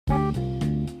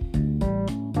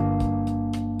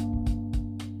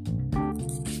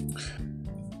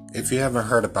If you haven't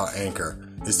heard about Anchor,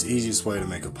 it's the easiest way to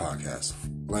make a podcast.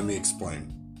 Let me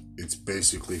explain. It's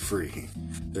basically free.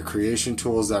 They're creation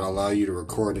tools that allow you to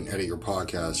record and edit your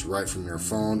podcast right from your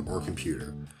phone or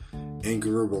computer.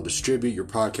 Anchor will distribute your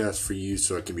podcast for you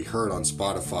so it can be heard on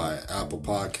Spotify, Apple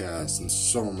Podcasts, and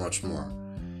so much more.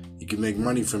 You can make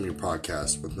money from your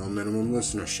podcast with no minimum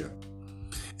listenership.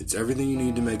 It's everything you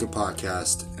need to make a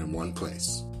podcast in one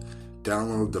place.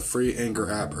 Download the free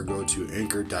Anchor app or go to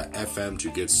anchor.fm to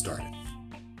get started.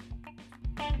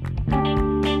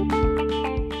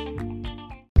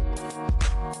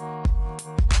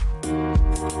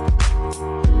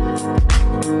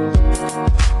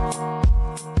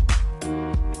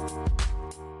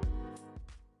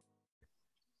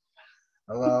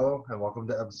 Hello, and welcome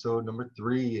to episode number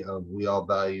 3 of We All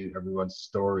Value Everyone's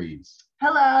Stories.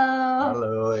 Hello.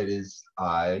 Hello, it is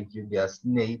I, your guest,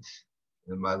 Nate,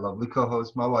 and my lovely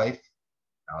co-host, my wife,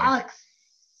 Alex.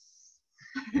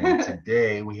 And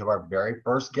today we have our very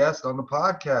first guest on the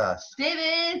podcast.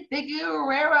 David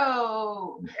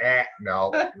Figueroa.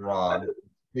 No, wrong.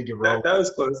 Figueroa. That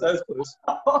was close. It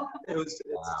was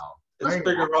Wow.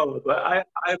 Figueroa, but I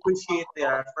appreciate the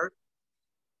effort.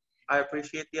 I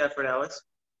appreciate the effort, Alex.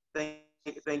 Thank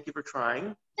you for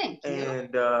trying. Thank you.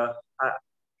 And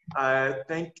I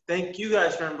thank you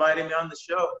guys for inviting me on the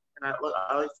show. And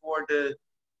I look forward to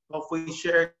hopefully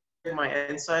sharing my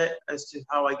insight as to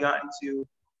how I got into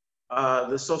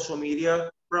the social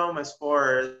media realm as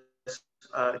far as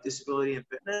disability and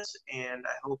fitness. And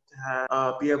I hope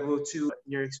to be able to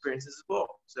your experiences as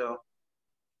well. So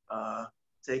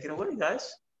take it away,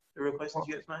 guys. The real questions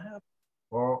you guys might have.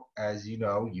 Well, as you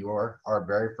know, you are our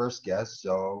very first guest,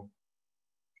 so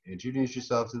introduce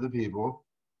yourself to the people.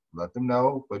 Let them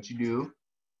know what you do.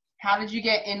 How did you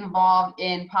get involved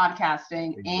in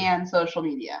podcasting and social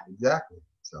media? Exactly.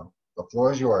 So the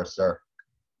floor is yours, sir.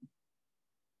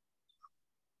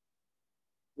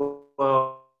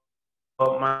 Well,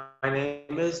 my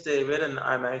name is David, and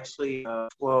I'm actually,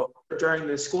 during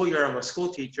the school year, I'm a school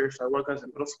teacher, so I work as a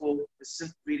middle school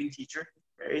assistant reading teacher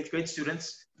for 8th grade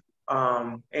students.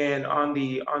 And on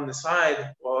the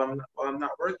side, while I'm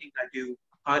not working, I do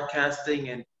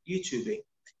podcasting and YouTubing.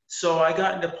 So I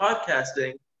got into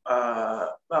podcasting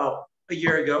about a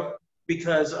year ago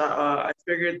because I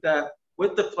figured that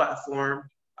with the platform,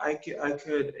 I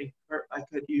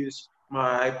could use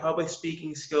my public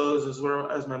speaking skills as well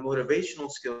as my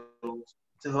motivational skills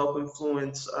to help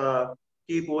influence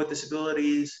people with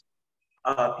disabilities,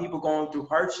 people going through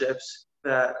hardships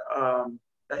that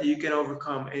you can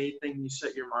overcome anything you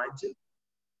set your mind to.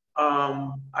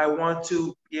 I want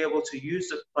to be able to use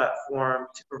the platform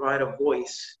to provide a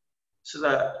voice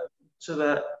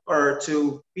or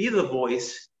to be the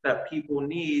voice that people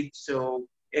need. So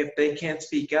if they can't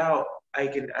speak out, I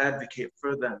can advocate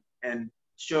for them and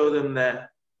show them that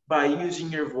by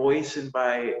using your voice and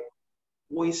by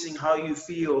voicing how you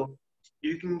feel,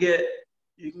 you can get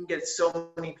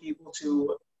so many people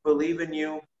to believe in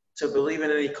you, to believe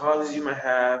in any causes you might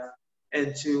have,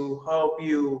 and to help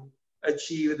you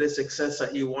achieve the success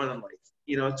that you want in life.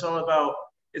 You know,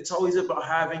 it's always about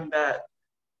having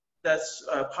that's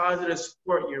positive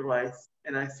support in your life.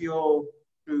 And I feel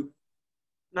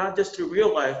not just through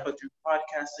real life, but through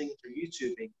podcasting, through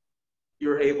YouTubing,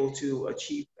 you're able to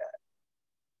achieve that.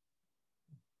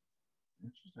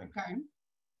 Interesting. Okay.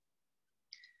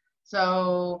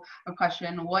 So a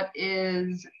question, what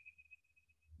is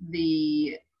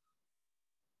the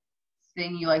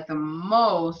thing you like the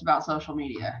most about social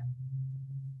media?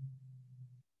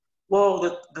 Well,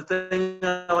 the thing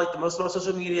I like the most about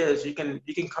social media is you can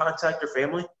contact your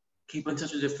family, keep in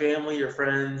touch with your family, your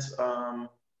friends.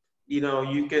 You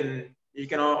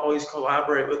can always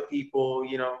collaborate with people.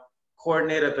 You know,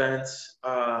 coordinate events,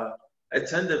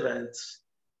 attend events,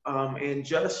 and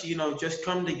just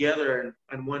come together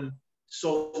in one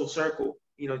social circle.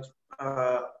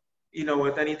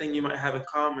 With anything you might have in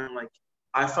common. Like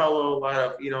I follow a lot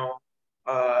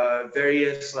of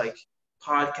various like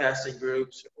podcasting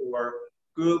groups or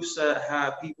groups that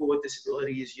have people with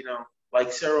disabilities,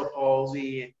 like cerebral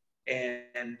palsy,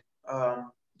 and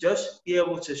just be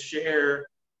able to share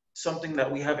something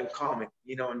that we have in common,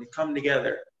 and to come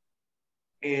together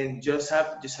and just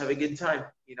have a good time,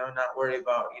 not worry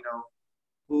about,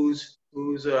 who's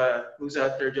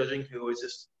out there judging who. It's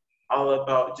just all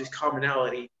about just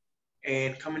commonality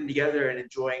and coming together and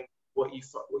enjoying what you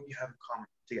have in common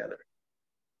together.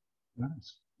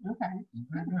 Nice. Okay.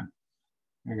 Very good.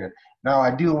 Very good. Now,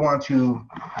 I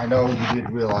know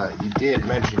you did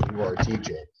mention you were a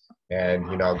teacher, and,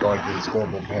 going through this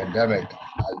global pandemic,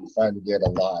 you find to get a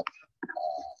lot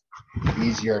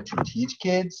easier to teach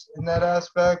kids in that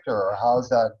aspect, or how's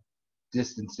that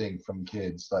distancing from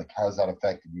kids, like how's that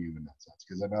affected you in that sense?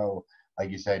 Because I know, like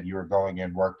you said, you were going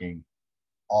in working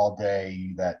all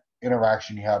day. That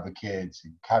interaction you have with kids,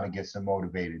 it kind of gets them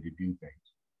motivated to do things.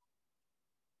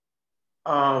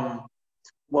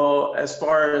 Well, as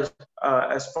far as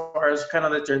kind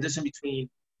of the transition between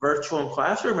virtual and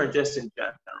classroom, or just in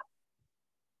general?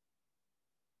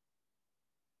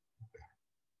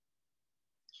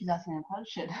 She's asking a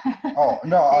question. Oh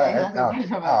no,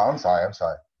 Yeah, I'm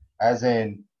sorry. As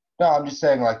in, no, I'm just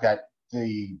saying like that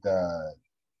the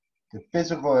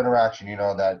physical interaction,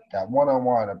 that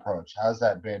one-on-one approach. How's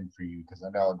that been for you? Because I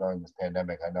know during this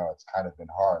pandemic, I know it's kind of been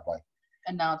hard. Like,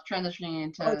 and now it's transitioning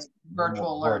into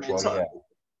virtual virtual, learning. yeah.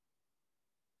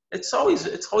 It's always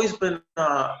been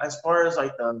as far as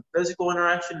like the physical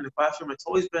interaction in the classroom. It's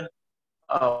always been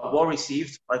well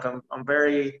received. Like I'm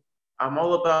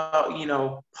all about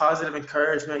positive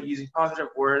encouragement, using positive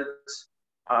words,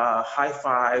 high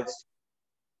fives,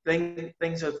 things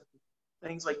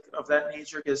like of that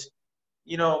nature. Because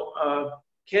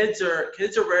kids are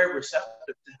very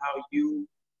receptive to how you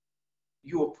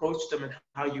approach them and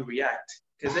how you react,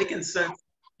 because they can sense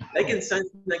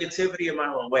negativity a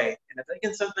mile away, and if they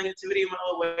can sense negativity a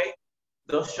mile away,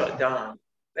 they'll shut down.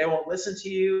 They won't listen to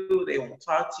you. They won't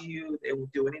talk to you. They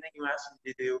won't do anything you ask them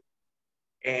to do,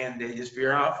 and they just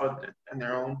veer off on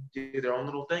do their own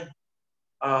little thing.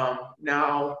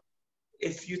 Now,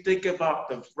 if you think about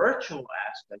the virtual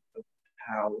aspect of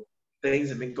how things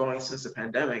have been going since the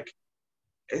pandemic,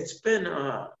 it's been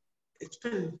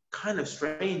kind of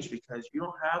strange, because you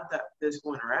don't have that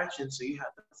physical interaction, so you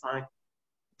have to find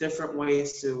different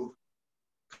ways to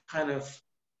kind of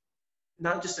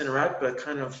not just interact, but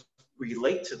kind of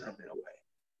relate to them in a way.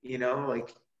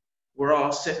 Like, we're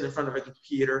all sitting in front of a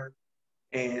computer,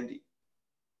 and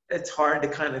it's hard to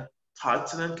kind of talk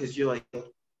to them, because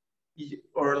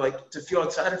or like to feel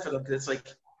excited for them, because it's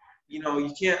like, you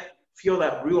can't feel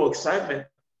that real excitement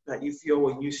that you feel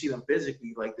when you see them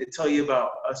physically. Like, they tell you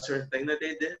about a certain thing that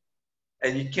they did,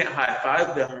 and you can't high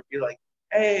five them and be like,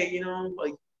 hey,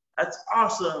 like, that's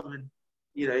awesome, and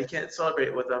you can't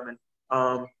celebrate with them,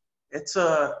 and it's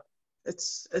tough.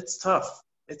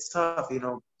 It's tough,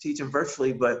 teaching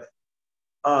virtually, but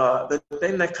the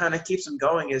thing that kind of keeps them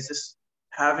going is just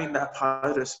having that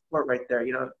positive support right there.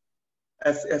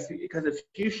 Because if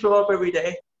you show up every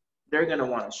day, they're gonna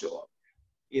want to show up.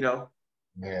 Yeah.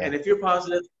 And if you're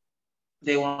positive,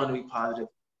 they want to be positive.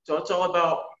 So it's all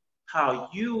about how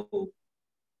you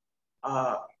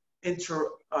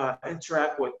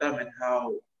interact with them, and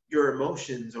how your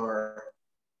emotions are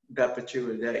that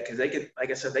particular day. Because they can, like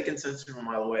I said, they can sense from a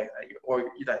mile away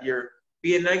that you're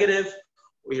being negative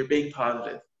or you're being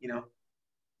positive.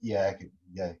 Yeah,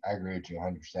 I agree with you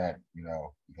 100%.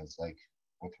 Because like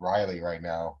with Riley right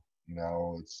now,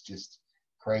 it's just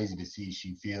crazy to see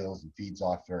she feels and feeds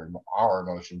off our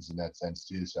emotions in that sense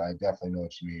too. So I definitely know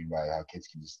what you mean by how kids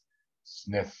can just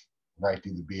sniff right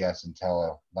through the BS and tell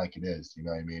her like it is. You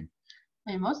know what I mean?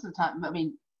 Most of the time,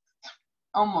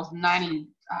 almost 100%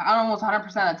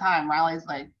 of the time, Riley's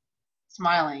like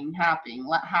smiling, happy,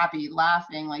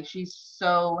 laughing. Like, she's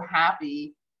so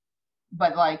happy.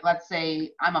 But like, let's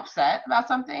say I'm upset about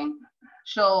something,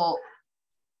 she'll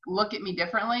look at me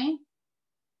differently,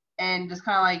 and just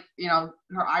kind of like,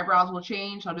 her eyebrows will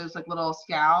change. She'll do this like little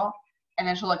scowl, and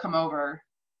then she'll like come over,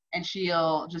 and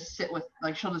she'll just sit.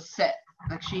 Like,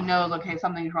 she knows, okay,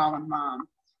 something's wrong with mom.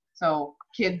 So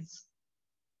kids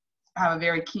have a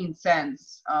very keen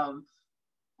sense of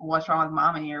what's wrong with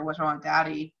mommy or what's wrong with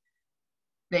daddy.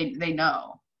 They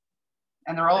know,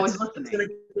 and they're always listening. It's an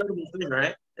incredible thing,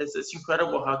 right? It's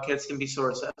incredible how kids can be so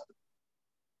receptive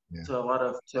to a lot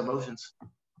of emotions.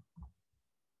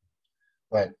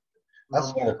 But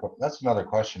that's another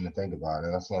question to think about,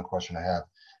 and that's another question I have.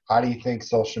 How do you think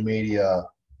social media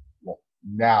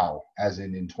now, as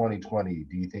in 2020,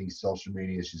 do you think social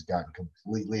media has just gotten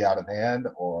completely out of hand,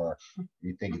 or do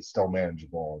you think it's still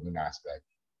manageable in an aspect,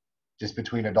 just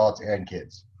between adults and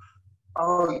kids?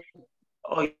 Oh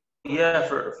yeah,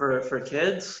 for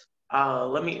kids.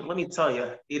 Let me tell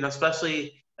you,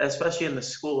 especially in the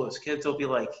schools, kids will be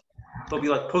like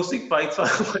posting fights on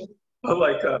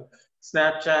like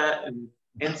Snapchat and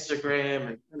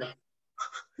Instagram, and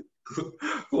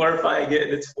glorifying it,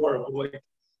 and it's horrible. Like,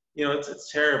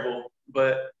 it's terrible.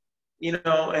 But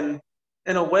and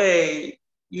in a way,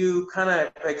 you kind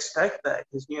of expect that,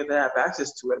 because they have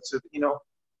access to it. So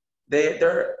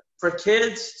they're for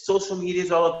kids, social media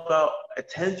is all about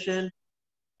attention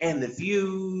and the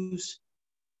views,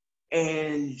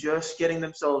 and just getting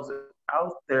themselves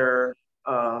out there.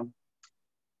 I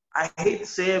hate to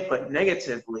say it, but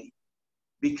negatively,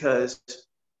 because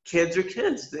kids are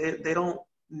kids. They don't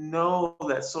know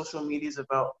that social media is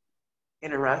about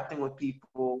interacting with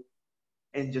people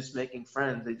and just making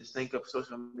friends. They just think of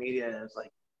social media as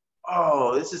like,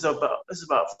 oh, this is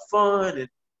about fun. And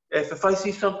if I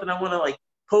see something, I want to like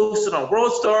post it on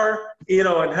World Star,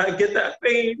 and get that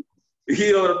fame.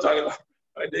 You know what I'm talking about?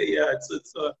 Yeah,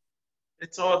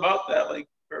 it's all about that. Like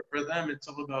for them, it's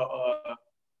all about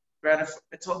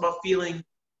it's all about feeling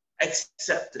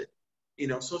accepted.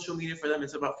 Social media for them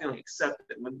is about feeling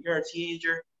accepted. When you're a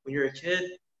teenager, when you're a kid,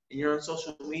 and you're on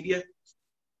social media,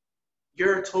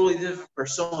 you're a totally different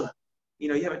persona.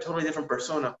 You have a totally different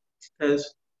persona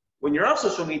because when you're on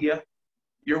social media,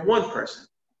 you're one person,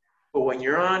 but when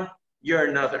you're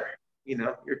another.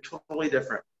 You're totally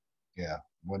different. Yeah,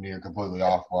 when you're completely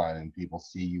offline and people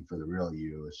see you for the real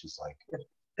you, it's just like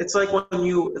It's like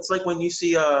when you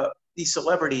see these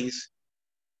celebrities,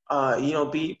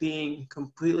 being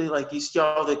completely like you see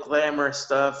all the glamorous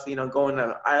stuff, going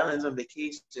to islands on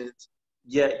vacations,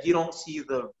 yet you don't see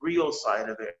the real side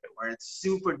of it, where it's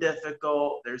super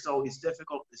difficult. There's always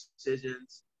difficult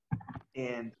decisions,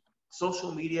 and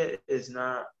social media is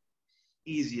not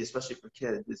easy, especially for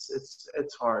kids.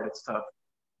 It's hard. It's tough.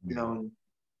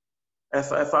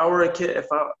 If I were a kid,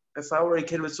 if I were a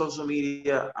kid with social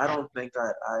media, I don't think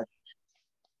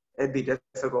it'd be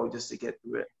difficult just to get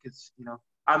through it because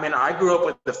I mean, I grew up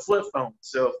with the flip phone,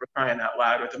 so for crying out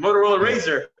loud, with the Motorola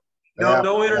Razr,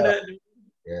 no internet.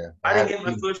 Yeah. I didn't get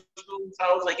my first phone until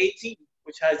I was like 18,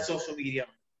 which had social media.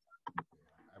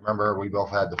 I remember we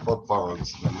both had the flip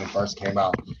phones when they first came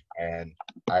out, and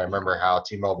I remember how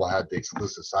T-Mobile had the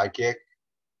exclusive Sidekick,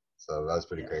 so that was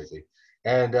pretty crazy.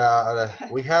 And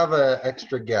we have an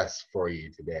extra guest for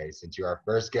you today. Since you're our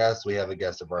first guest, we have a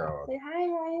guest of our own. Say hi,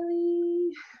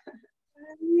 Riley.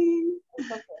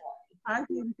 Hi,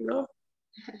 girl.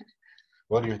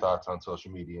 What are your thoughts on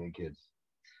social media and kids?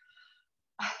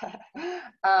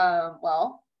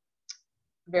 Well,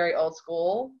 very old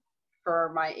school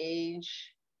for my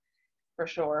age, for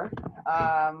sure.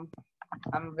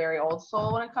 I'm very old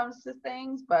soul when it comes to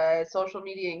things, but social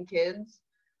media and kids,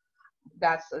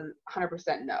 that's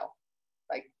 100% no.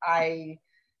 Like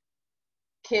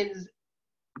kids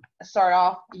start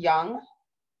off young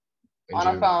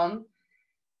on a phone,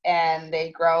 and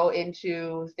they grow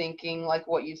into thinking like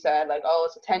what you said, like, oh,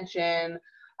 it's attention,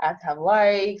 I have to have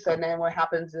likes, and then what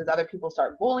happens is other people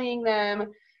start bullying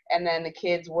them, and then the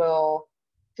kids will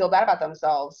feel bad about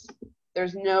themselves.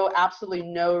 There's absolutely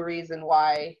no reason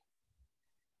why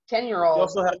 10-year-olds. You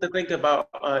also have to think about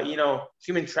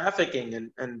human trafficking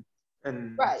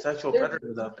and right. sexual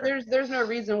predators out there. There's no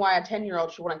reason why a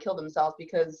 10-year-old should want to kill themselves,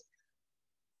 because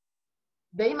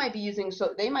they might be using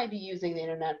the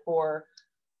internet for,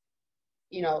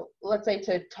 let's say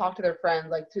to talk to their friends,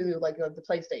 like to the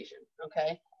PlayStation,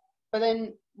 okay? But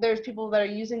then there's people that are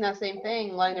using that same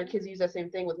thing, letting their kids use that same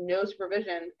thing with no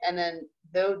supervision, and then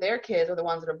their kids are the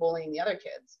ones that are bullying the other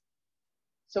kids.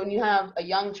 So when you have a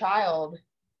young child,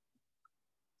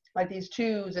 like these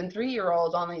 2 and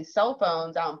 3-year-olds on these cell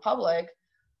phones out in public,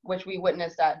 which we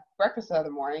witnessed at breakfast the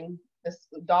other morning, this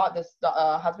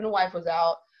husband and wife was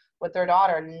out with their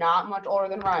daughter, not much older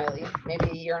than Riley, maybe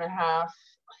a year and a half,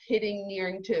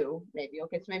 nearing 2, maybe.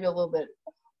 Okay, so maybe a little bit,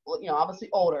 obviously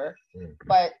older,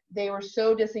 but they were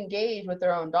so disengaged with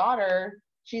their own daughter.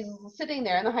 She's sitting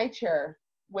there in the high chair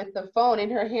with the phone in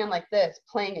her hand like this,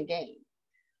 playing a game.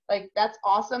 Like, that's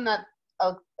awesome that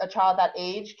a child that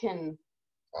age can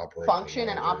function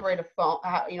and operate a phone,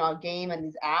 a game and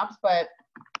these apps, but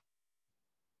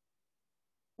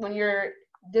when you're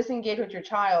disengaged with your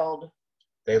child,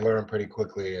 they learn pretty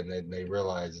quickly, and then they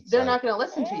realize they're not going to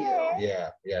listen to you.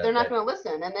 Yeah. They're not going to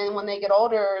listen. And then when they get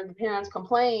older, the parents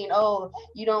complain, oh,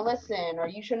 you don't listen, or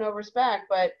you show no respect.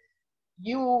 But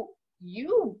you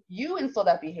instill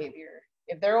that behavior.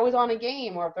 If they're always on a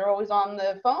game, or if they're always on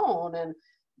the phone, and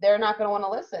they're not going to want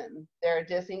to listen. They're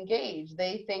disengaged.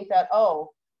 They think that, oh,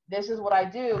 this is what I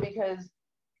do, because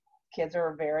kids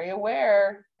are very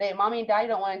aware. Mommy and daddy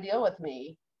don't want to deal with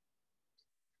me.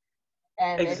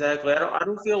 And exactly. I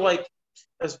don't feel like,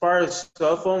 as far as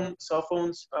cell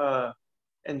phones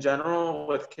in general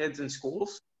with kids in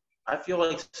schools, I feel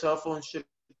like cell phones should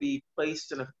be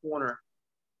placed in a corner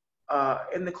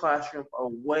in the classroom,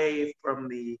 away from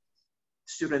the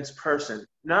student's person.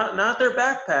 Not their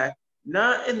backpack,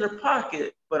 not in their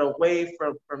pocket, but away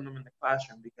from them in the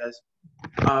classroom, because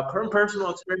from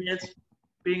personal experience,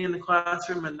 being in the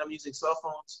classroom and them using cell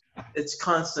phones, it's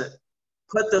constant.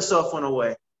 Put the cell phone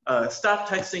away. Stop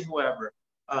texting whoever.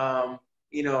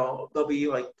 They'll be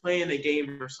like playing a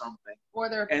game or something. Or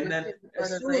their and then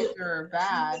grades are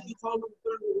bad. You tell them to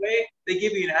put it away, they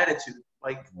give you an attitude.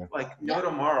 like no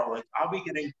tomorrow. Like I'll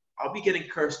be getting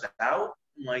cursed out,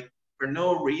 like for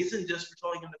no reason, just for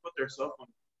telling them to put their cell phone.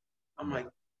 I'm like.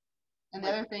 And the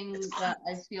other thing that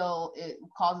I feel it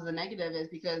causes a negative is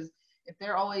because if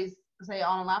they're always, say,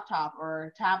 on a laptop or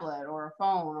a tablet or a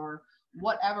phone or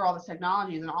whatever, all the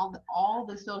technologies and all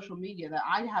the social media that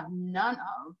I have none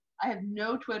of. I have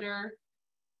no Twitter,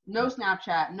 no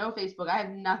Snapchat, no Facebook. I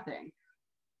have nothing.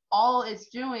 All it's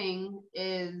doing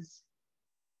is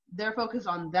they're focused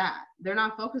on that. They're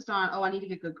not focused on, oh, I need to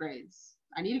get good grades.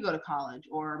 I need to go to college,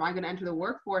 or am I going to enter the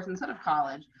workforce instead of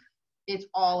college? It's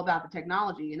all about the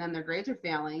technology, and then their grades are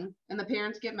failing, and the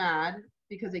parents get mad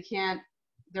because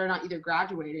they're not either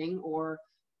graduating or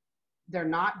they're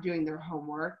not doing their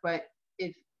homework. But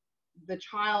if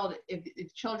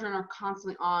children are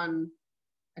constantly on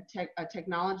a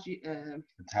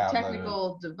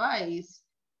technical device,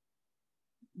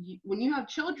 when you have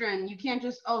children, you can't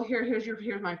just, oh,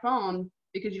 here's my phone,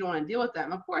 because you don't want to deal with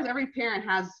them. Of course, every parent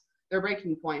has their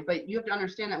breaking point, but you have to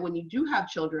understand that when you do have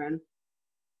children,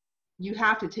 you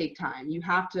have to take time. You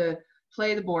have to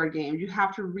play the board games. You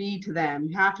have to read to them.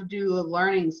 You have to do the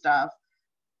learning stuff.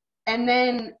 And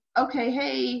then, okay,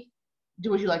 hey,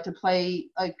 would you like to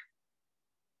play like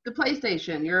the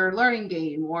PlayStation, your learning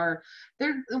game? Or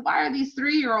why are these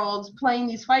 3-year-olds playing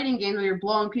these fighting games where you're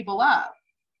blowing people up?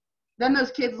 Then those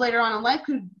kids later on in life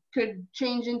could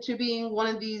change into being one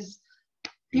of these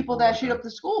people that shoot up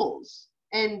the schools.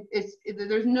 And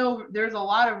there's a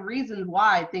lot of reasons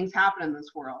why things happen in this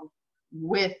world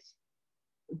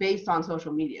based on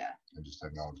social media. And just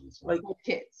technology. Like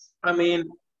kids. I mean,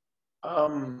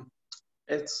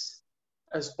 it's,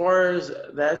 as far as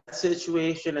that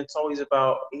situation, it's always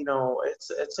about,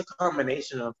 it's a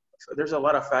combination of, there's a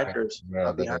lot of factors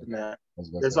behind that.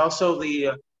 There's also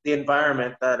the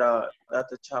environment that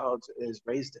the child is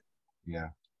raised in. Yeah.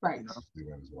 Right.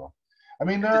 As well. I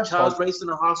mean, if the child's raised in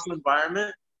a hostile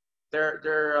environment, they're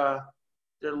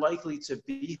likely to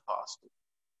be hostile.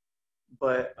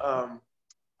 But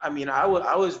I mean, I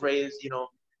was raised,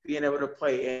 being able to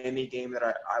play any game that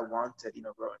I wanted,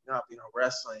 growing up,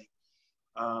 wrestling,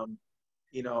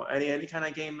 any kind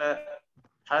of game that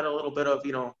had a little bit of,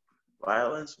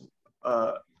 violence.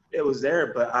 It was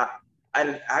there, but I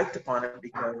didn't act upon it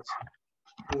because,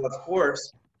 well, of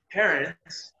course,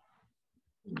 parents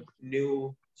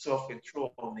knew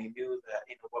self-control, and they knew that,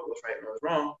 what was right and what was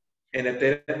wrong. And if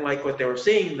they didn't like what they were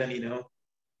seeing, then,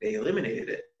 they eliminated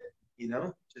it,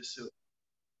 just so.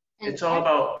 It's all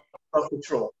about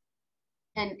self-control.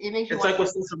 And it makes you it's like with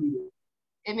social media.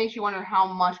 It makes you wonder how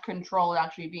much control is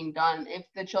actually being done. If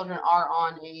the children are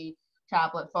on a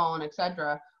tablet, phone,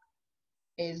 etc.,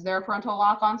 is there a parental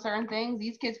lock on certain things?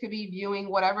 These kids could be viewing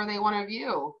whatever they want to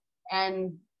view,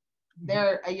 and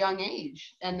they're a young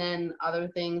age, and then other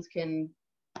things can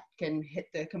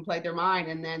play their mind,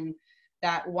 and then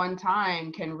that one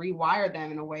time can rewire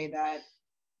them in a way that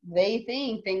they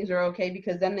think things are okay,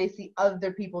 because then they see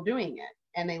other people doing it,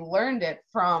 and they learned it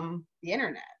from the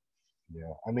internet.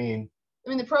 Yeah, I mean,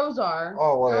 the pros are.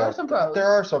 Oh, well, there are some pros. There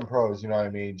are some pros, what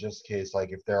I mean? Just in case,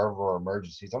 like, if there are ever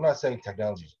emergencies. I'm not saying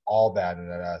technology is all bad in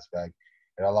that aspect.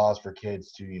 It allows for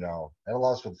kids to, it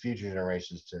allows for the future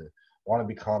generations to want to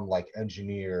become, like,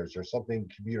 engineers or something,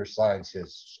 computer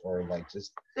scientists, or, like,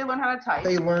 just... They learn how to type.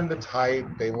 They learn to type.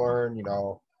 They learn,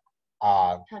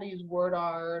 how to use word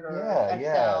art or Excel.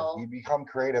 Yeah, you become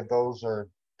creative. Those are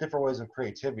different ways of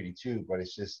creativity, too. But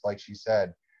it's just, like she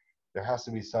said, there has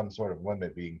to be some sort of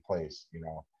limit being placed,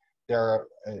 There are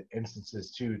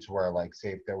instances, too, to where, like,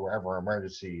 say, if there were ever an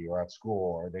emergency or at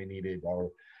school, or they needed,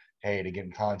 or, hey, to get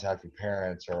in contact with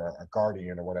parents or a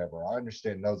guardian or whatever. I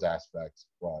understand those aspects,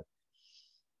 but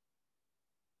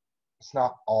it's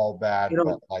not all bad.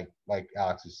 But like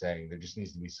Alex was saying, there just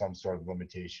needs to be some sort of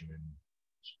limitation and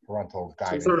parental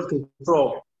guidance. Some sort of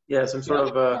control. Yeah, some sort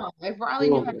of... If Riley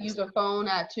knew how to use a phone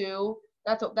at 2...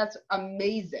 That's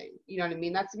amazing. You know what I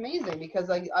mean? That's amazing, because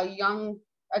like a young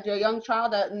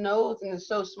child that knows and is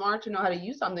so smart to know how to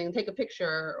use something and take a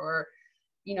picture, or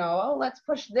oh, let's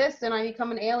push this and I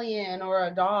become an alien or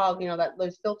a dog, that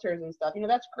those filters and stuff,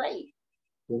 that's great.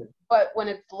 Yeah. But when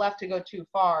it's left to go too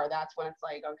far, that's when it's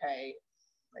like, okay,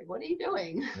 like, what are you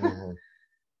doing? Mm-hmm.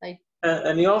 Like,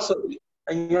 and you also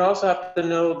have to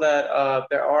know that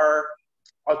there are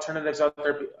alternatives out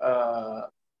there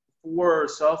for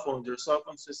cell phones. There are cell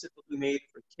phones specifically made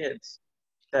for kids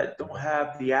that don't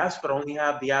have the apps, but only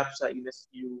have the apps that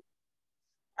you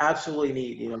absolutely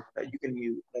need, that you can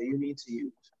use, that you need to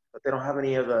use. But they don't have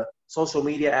any of the social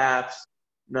media apps,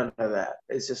 none of that.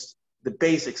 It's just the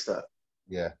basic stuff.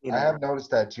 Yeah, I have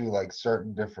noticed that too. Like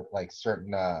certain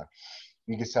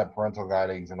you can set parental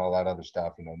guidings and all that other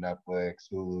stuff, Netflix,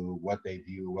 Hulu, what they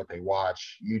view, what they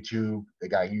watch, YouTube. They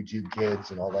got YouTube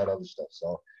Kids and all that other stuff.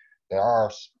 So there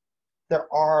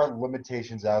are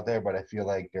limitations out there, but I feel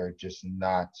like they're just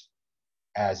not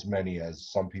as many as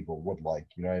some people would like.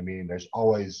 You know what I mean? There's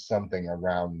always something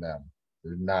around them.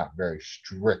 They're not very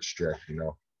strict,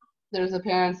 There's the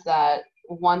parents that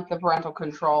want the parental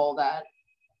control that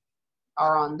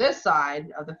are on this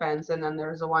side of the fence, and then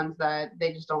there's the ones that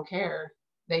they just don't care.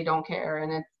 They don't care,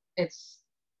 and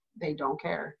they don't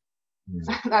care.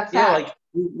 That's Yeah, sad.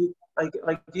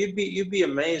 like you'd be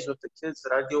amazed with the kids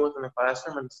that I deal with in the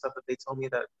classroom and stuff that they tell me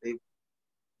that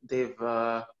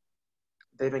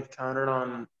they've encountered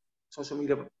on social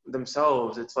media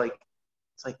themselves. It's like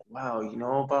wow, you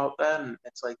know about that, and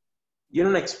it's like you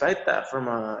don't expect that from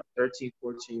a 13,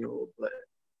 14-year-old,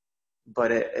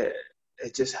 but it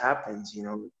just happens,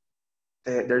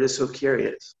 They're just so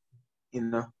curious,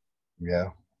 Yeah,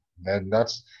 and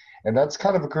that's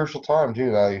kind of a crucial time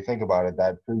too. Though you think about it,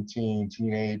 that preteen,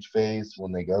 teenage phase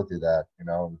when they go through that,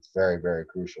 it's very, very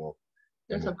crucial.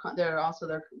 They're also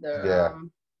their Yeah.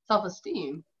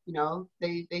 Self-esteem.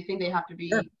 They think they have to be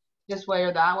Yeah. this way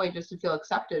or that way just to feel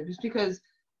accepted. Just because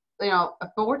a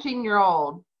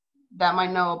 14-year-old that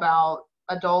might know about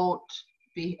adult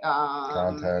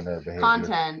Content or behavior.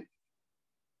 content,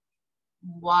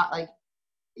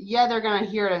 yeah, they're gonna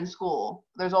hear it in school.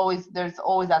 There's always that's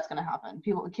gonna happen.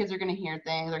 Kids are gonna hear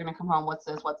things. They're gonna come home, what's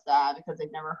this, what's that, because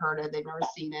they've never heard it, they've never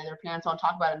seen it. Their parents don't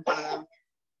talk about it in front of them.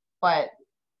 But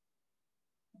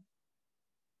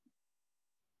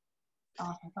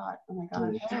I thought, oh my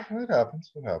gosh. It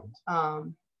happens.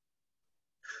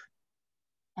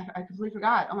 I completely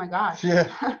forgot. Oh my gosh. Yeah.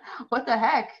 What the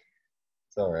heck?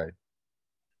 It's all right.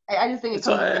 I just think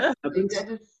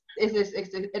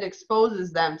it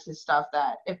exposes them to stuff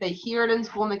that if they hear it in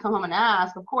school and they come home and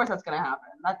ask, of course that's going to happen.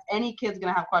 That's any kid's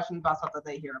going to have questions about stuff that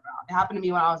they hear about. It happened to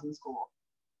me when I was in school.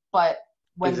 But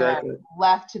when they're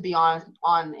left to be on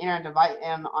internet device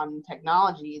and on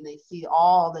technology, and they see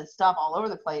all this stuff all over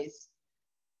the place,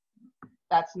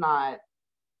 that's not.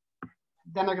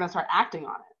 Then they're going to start acting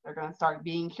on it. They're going to start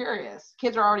being curious.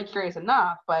 Kids are already curious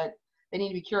enough, but they need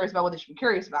to be curious about what they should be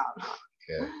curious about.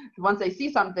 Yeah. Once they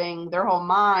see something, their whole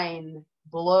mind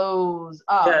blows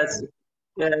up.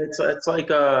 It's like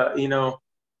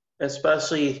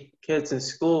especially kids in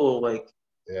school,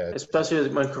 especially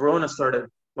when Corona started.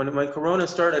 When Corona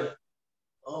started,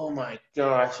 oh my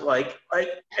gosh, like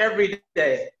every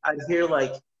day I'd hear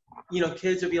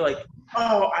kids would be like,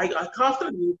 oh, I coughed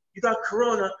on you, you got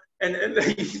Corona, and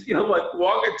they,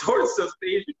 walking towards the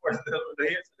station where the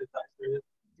hand sanitizer is.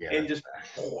 Yeah. And just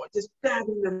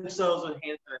dabbing themselves with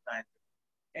hand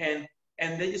sanitizer,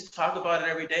 and they just talk about it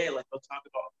every day. Like they'll talk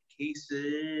about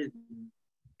cases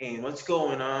and what's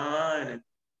going on,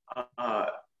 and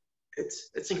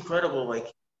it's incredible.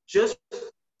 Like just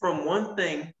from one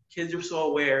thing, kids are so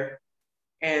aware.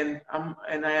 And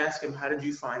I ask them, how did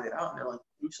you find it out? And they're like,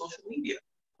 through social media.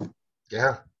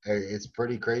 Yeah, it's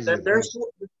pretty crazy.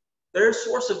 Their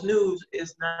source of news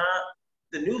is not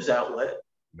the news outlet.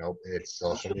 Nope, it's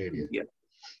social media.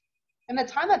 And the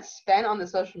time that's spent on the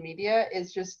social media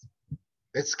is just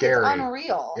it's scary. It's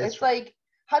unreal. It's like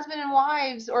husband and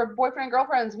wives or boyfriend and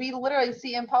girlfriends we literally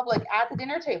see in public at the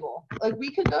dinner table. Like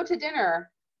we could go to dinner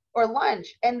or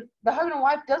lunch and the husband and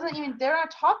wife they're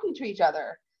not talking to each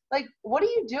other. Like, what are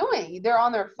you doing? They're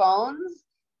on their phones,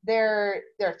 they're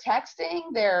texting,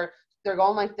 they're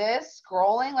going like this,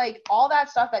 scrolling, like all that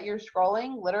stuff that you're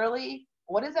scrolling, literally,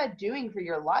 what is that doing for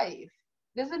your life?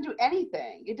 It doesn't do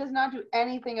anything. It does not do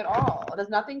anything at all. It does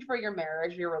nothing for your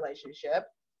marriage, your relationship,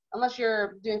 unless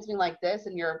you're doing something like this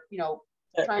and you're,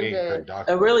 trying to.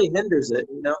 It really hinders it,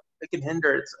 It can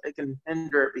hinder it. It can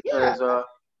hinder it because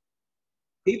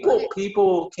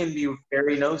people can be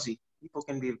very nosy. People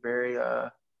can be very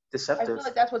deceptive. I feel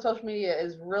like that's what social media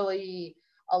is really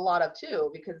a lot of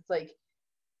too, because it's like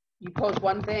you post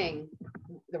one thing,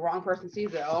 the wrong person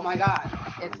sees it. Oh my God.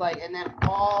 It's like, and then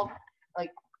all like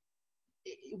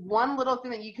one little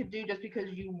thing that you could do just because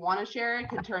you want to share it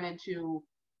could turn into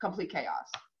complete chaos.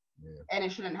 Yeah. And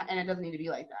it shouldn't, and it doesn't need to be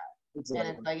like that. Exactly.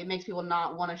 And it's like, it makes people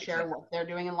not want to share what they're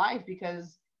doing in life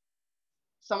because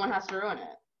someone has to ruin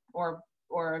it.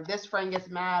 Or this friend gets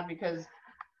mad because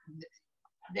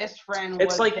this friend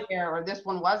was there or this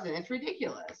one wasn't. It's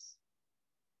ridiculous.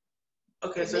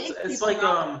 Okay, so it's like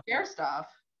share stuff.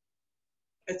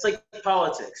 It's like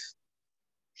politics.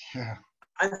 Yeah.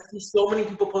 I see so many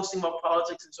people posting about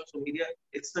politics on social media.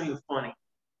 It's not even funny.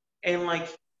 And like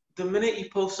the minute you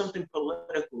post something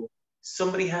political,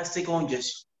 somebody has to go and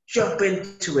just jump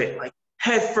into it like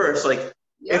head first. Like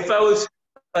if I was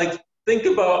like think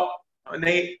about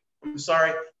Nate. I'm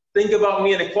sorry. Think about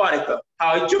me in Aquatica. How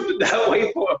I jumped that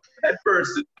way for at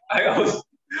first. I almost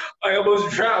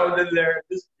drowned in there.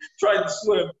 Just tried to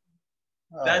swim.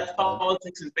 That's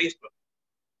politics in Facebook.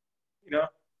 You know,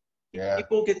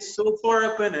 people get so far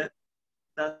up in it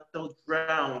that they'll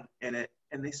drown in it,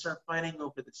 and they start fighting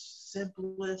over the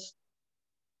simplest,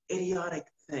 idiotic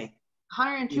thing.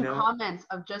 102 comments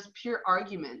of just pure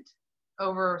argument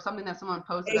over something that someone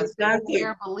posted exactly. That they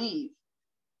dare believe.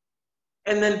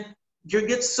 And then you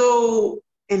get so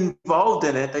involved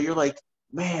in it that you're like,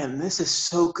 man, this is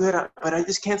so good, but I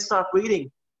just can't stop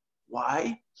reading.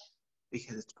 Why?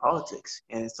 Because it's politics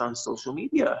and it's on social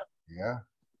media. Yeah.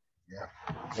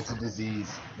 It's a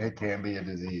disease. It can be a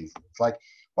disease. It's like,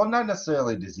 well, not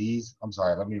necessarily a disease. I'm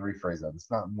sorry. Let me rephrase that.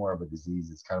 It's not more of a disease.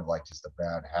 It's kind of like just a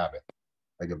bad habit,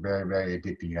 like a very, very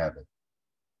addicting habit.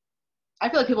 I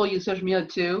feel like people use social media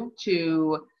too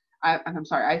I'm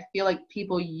sorry. I feel like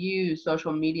people use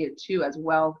social media too as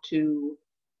well to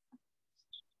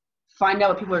find out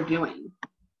what people are doing,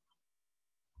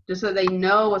 just so they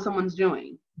know what someone's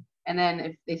doing. And then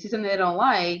if they see something they don't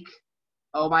like,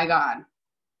 oh my God,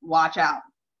 watch out.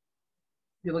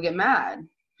 People get mad.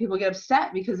 People get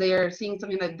upset because they are seeing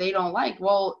something that they don't like.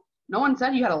 Well, no one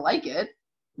said you had to like it.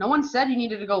 No one said you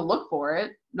needed to go look for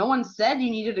it. No one said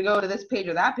you needed to go to this page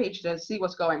or that page to see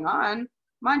what's going on.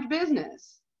 Mind your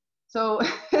business. So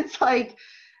it's like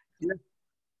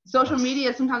social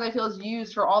media sometimes I feel is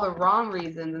used for all the wrong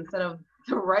reasons instead of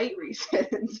the right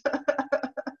reasons.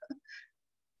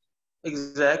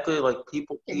 Exactly, like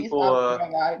people like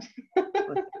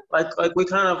we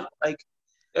kind of like,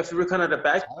 if we were kind of to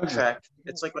backtrack,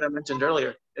 it's like what I mentioned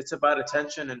earlier. It's about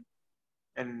attention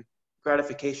and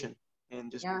gratification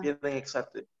and just feeling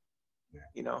accepted.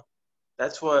 You know,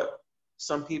 that's what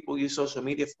some people use social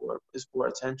media for, is for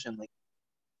attention. Like,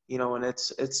 you know, and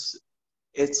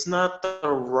it's not the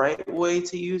right way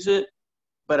to use it,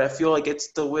 but I feel like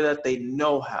it's the way that they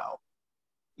know how.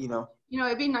 You know,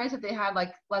 it'd be nice if they had,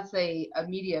 like, let's say a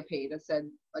media page that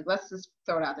said, like, let's just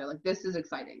throw it out there, like, this is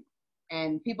exciting.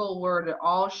 And people were to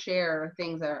all share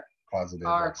things that are positive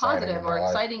or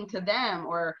exciting to them,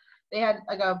 or they had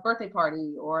like a birthday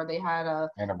party, or they had a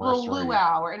little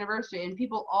luau or anniversary, and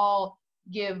people all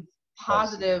give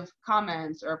positive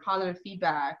comments or positive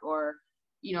feedback, or,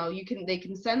 you know, they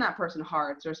can send that person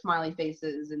hearts or smiley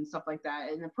faces and stuff like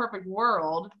that. In a perfect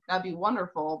world, that'd be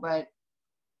wonderful, but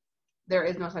there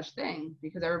is no such thing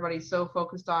because everybody's so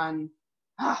focused on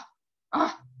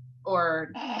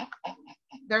or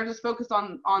they're just focused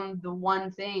on the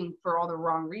one thing for all the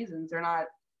wrong reasons. They're not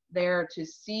there to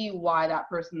see why that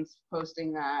person's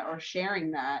posting that or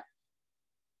sharing that.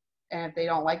 And if they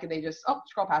don't like it, they just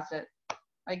scroll past it.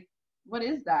 Like, what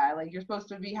is that? Like, you're supposed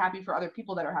to be happy for other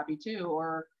people that are happy too,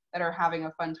 or that are having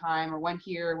a fun time, or went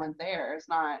here, went there.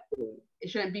 It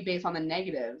shouldn't be based on the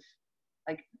negative.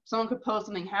 Like, someone could post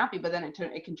something happy, but then it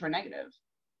can turn negative.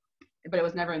 But it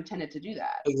was never intended to do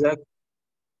that.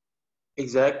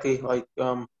 Exactly. Like,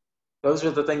 those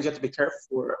are the things you have to be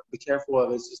careful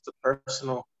of. It's just the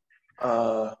personal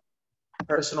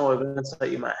events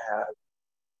that you might have,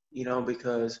 you know,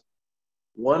 because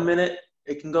 1 minute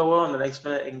it can go well, and the next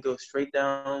minute it can go straight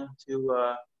down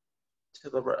to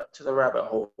the rabbit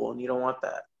hole, and you don't want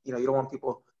that. You know, you don't want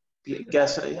people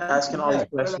asking all these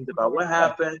questions about what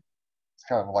happened. It's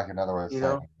kind of like another way of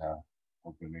saying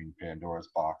opening Pandora's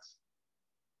box,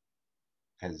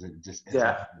 because it's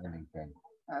a winning thing.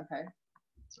 Okay.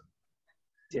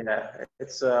 Yeah,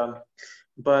 it's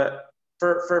but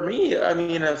for me, I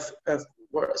mean,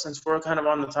 since we're kind of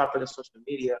on the topic of social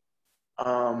media,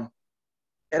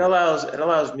 it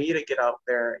allows me to get out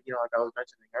there, you know, like I was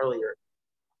mentioning earlier,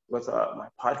 with my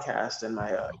podcast and my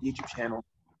YouTube channel.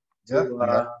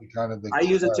 I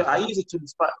use it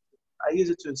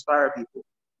to inspire people,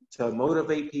 to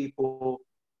motivate people,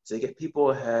 to get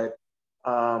people ahead.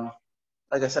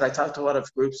 Like I said, I talk to a lot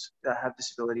of groups that have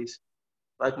disabilities,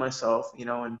 like myself, you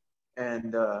know,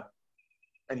 and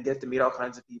get to meet all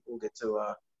kinds of people, get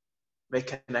to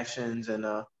make connections, and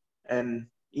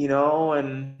you know,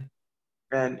 and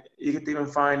you get to even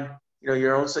find, you know,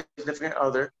 your own significant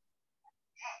other,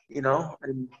 you know,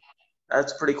 and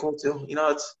that's pretty cool too. You know,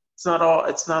 it's not all,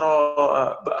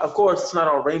 but of course it's not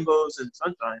all rainbows and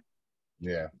sunshine.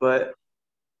 Yeah. But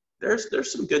there's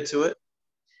some good to it,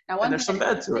 and there's some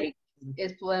bad to it.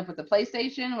 Is playing with the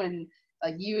PlayStation when,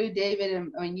 like, you, David,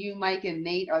 and I mean, you, Mike, and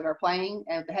Nate are playing,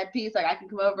 and the headpiece, like, I can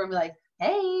come over and be like,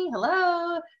 "Hey,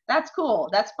 hello." That's cool.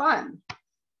 That's fun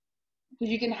because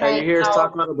you can hang out. You hear us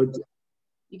talking about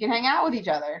you can hang out with each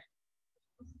other.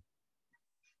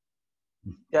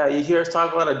 Yeah, you hear us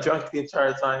talk about a junk the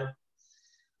entire time.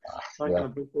 talking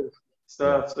about this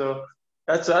stuff. Yeah. So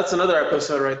that's another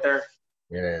episode right there.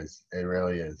 It is. It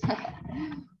really is.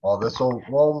 Well,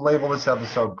 we'll label this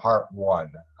episode part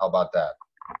 1. How about that?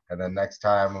 And then next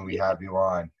time when we have you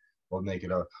on, we'll make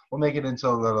it into a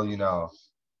little,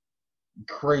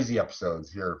 crazy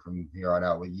episodes from here on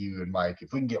out with you and Mike.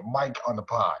 If we can get Mike on the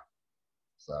pod.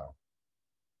 So.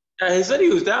 Yeah, he said he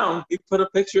was down. He put a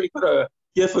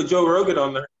GIF of Joe Rogan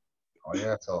on there. Oh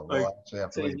yeah, so we'll actually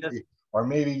have to wait. Or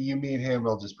maybe you meet him,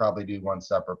 we'll just probably do one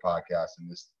separate podcast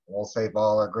and we'll save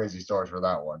all our crazy stories for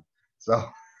that one. So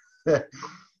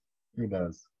who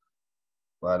knows?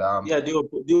 But yeah, do a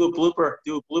blooper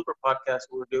podcast.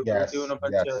 We're doing a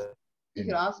bunch of. You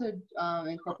could also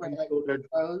incorporate like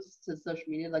pros to social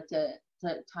media, like to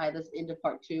tie this into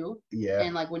part 2. Yeah.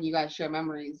 And like when you guys share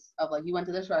memories of like you went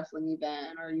to this wrestling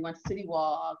event or you went to City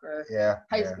Walk or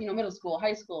middle school,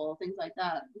 high school, things like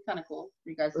that. It's kind of cool for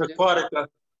you guys to do. Aquatica.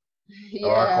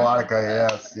 Yeah. Aquatica,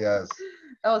 yes.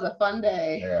 That was a fun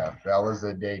day. Yeah, that was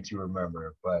a day to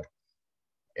remember. But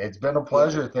it's been a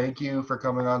pleasure. Thank you for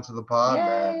coming on to the pod,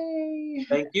 man.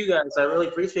 Thank you guys. I really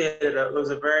appreciate it. It was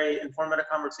a very informative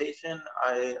conversation.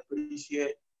 I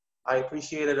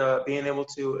appreciated being able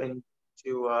to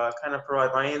kind of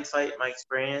provide my insight, my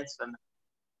experience, and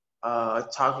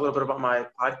talk a little bit about my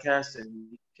podcast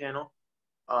and channel.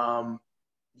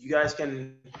 You guys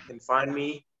can find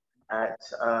me at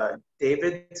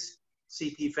David's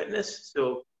CP Fitness.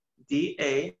 So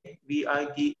DAVIDS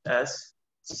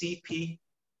CP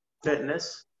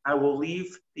Fitness. I will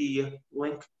leave the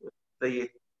link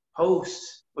with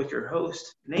your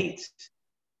host, Nate,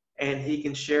 and he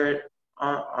can share it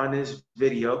on his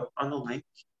video on the link.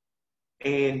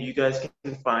 And you guys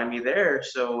can find me there.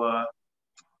 So,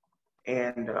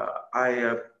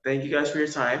 I thank you guys for your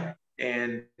time.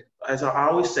 And as I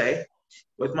always say,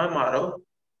 with my motto,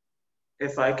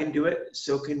 if I can do it,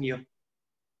 so can you.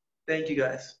 Thank you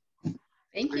guys.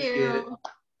 Thank you.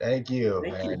 Thank you.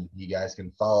 And you guys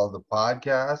can follow the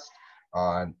podcast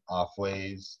on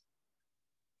Offwaves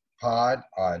Pod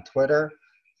on Twitter.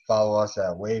 Follow us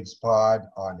at Waves Pod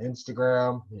on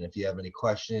Instagram. And if you have any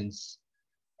questions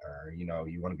or you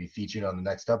want to be featured on the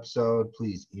next episode,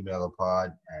 please email the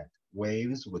pod at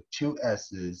waves with 2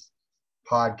 S's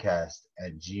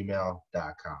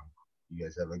podcast@gmail.com. You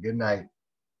guys have a good night.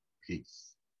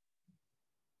 Peace.